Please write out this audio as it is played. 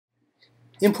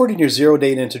Importing your Xero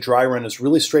data into Dryrun is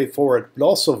really straightforward, but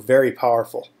also very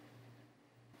powerful.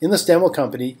 In this demo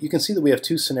company, you can see that we have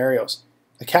two scenarios,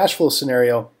 a cash flow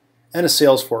scenario and a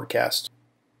sales forecast.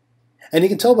 And you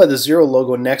can tell by the Xero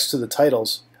logo next to the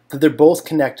titles that they're both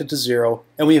connected to Xero,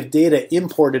 and we have data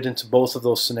imported into both of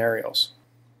those scenarios.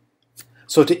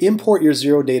 So to import your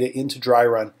Xero data into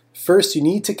Dryrun, first you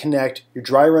need to connect your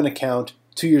Dryrun account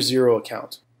to your Xero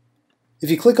account. If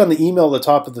you click on the email at the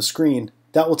top of the screen,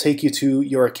 that will take you to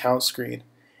your account screen.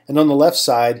 And on the left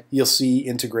side, you'll see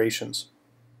integrations.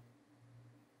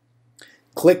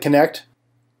 Click Connect,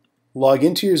 log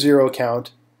into your Xero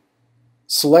account,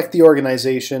 select the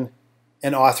organization,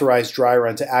 and authorize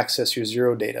Dryrun to access your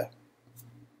Xero data.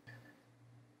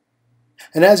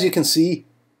 And as you can see,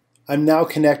 I'm now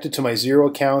connected to my Xero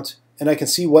account, and I can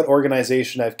see what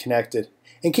organization I've connected,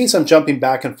 in case I'm jumping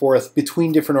back and forth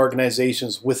between different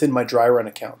organizations within my Dryrun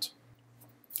account.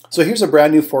 So here's a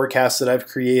brand new forecast that I've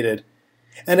created.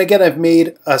 And again, I've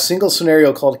made a single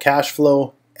scenario called cash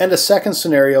flow and a second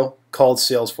scenario called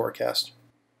sales forecast.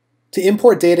 To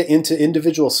import data into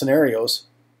individual scenarios,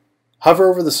 hover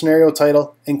over the scenario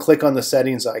title and click on the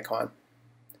settings icon.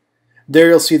 There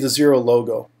you'll see the Xero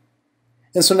logo.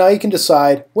 And so now you can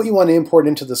decide what you want to import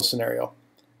into this scenario.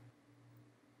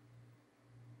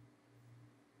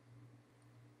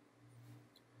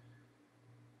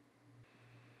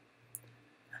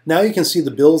 Now you can see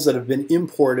the bills that have been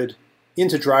imported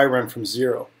into Dryrun from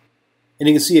Xero. And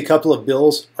you can see a couple of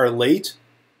bills are late.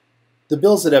 The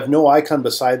bills that have no icon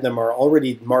beside them are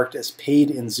already marked as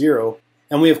paid in Xero.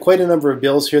 And we have quite a number of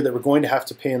bills here that we're going to have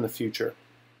to pay in the future.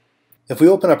 If we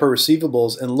open up our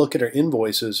receivables and look at our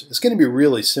invoices, it's going to be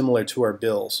really similar to our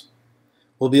bills.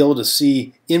 We'll be able to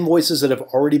see invoices that have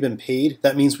already been paid.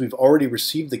 That means we've already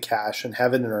received the cash and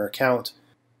have it in our account.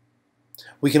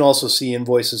 We can also see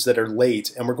invoices that are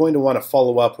late, and we're going to want to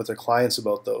follow up with our clients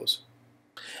about those.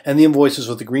 And the invoices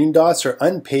with the green dots are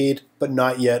unpaid but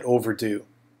not yet overdue.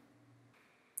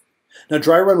 Now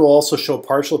Dryrun will also show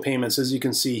partial payments, as you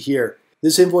can see here.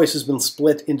 This invoice has been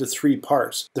split into three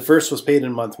parts. The first was paid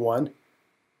in month 1,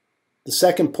 the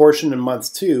second portion in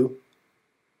month 2,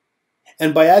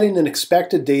 and by adding an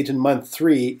expected date in month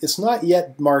 3, it's not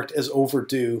yet marked as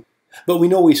overdue, but we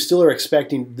know we still are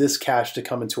expecting this cash to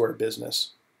come into our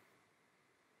business.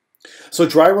 So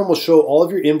Dryrun will show all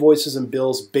of your invoices and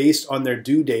bills based on their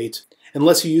due date,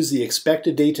 unless you use the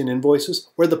expected date in invoices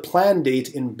or the planned date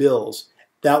in bills.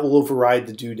 That will override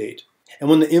the due date. And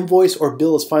when the invoice or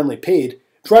bill is finally paid,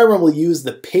 Dryrun will use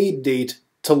the paid date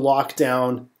to lock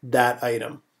down that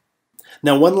item.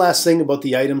 Now, one last thing about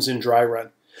the items in Dryrun.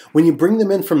 When you bring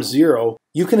them in from Xero,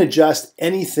 you can adjust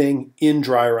anything in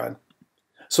Dryrun.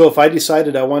 So if I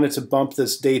decided I wanted to bump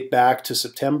this date back to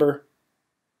September,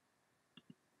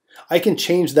 I can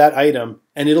change that item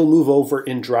and it'll move over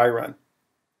in Dryrun.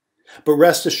 But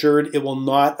rest assured, it will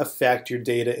not affect your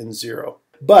data in Xero.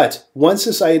 But once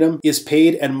this item is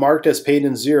paid and marked as paid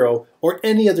in Xero, or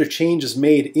any other change is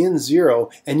made in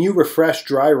Xero, and you refresh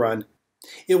Dryrun,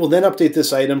 it will then update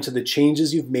this item to the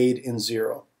changes you've made in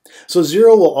Xero. So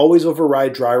Xero will always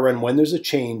override Dryrun when there's a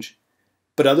change,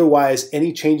 but otherwise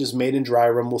any changes made in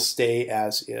Dryrun will stay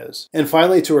as is. And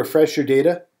finally, to refresh your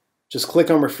data, just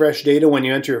click on Refresh Data when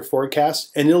you enter your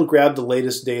forecast, and it'll grab the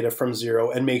latest data from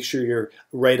Xero and make sure you're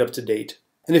right up to date.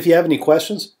 And if you have any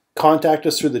questions, contact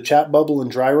us through the chat bubble in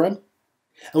Dryrun,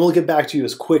 and we'll get back to you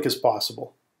as quick as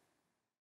possible.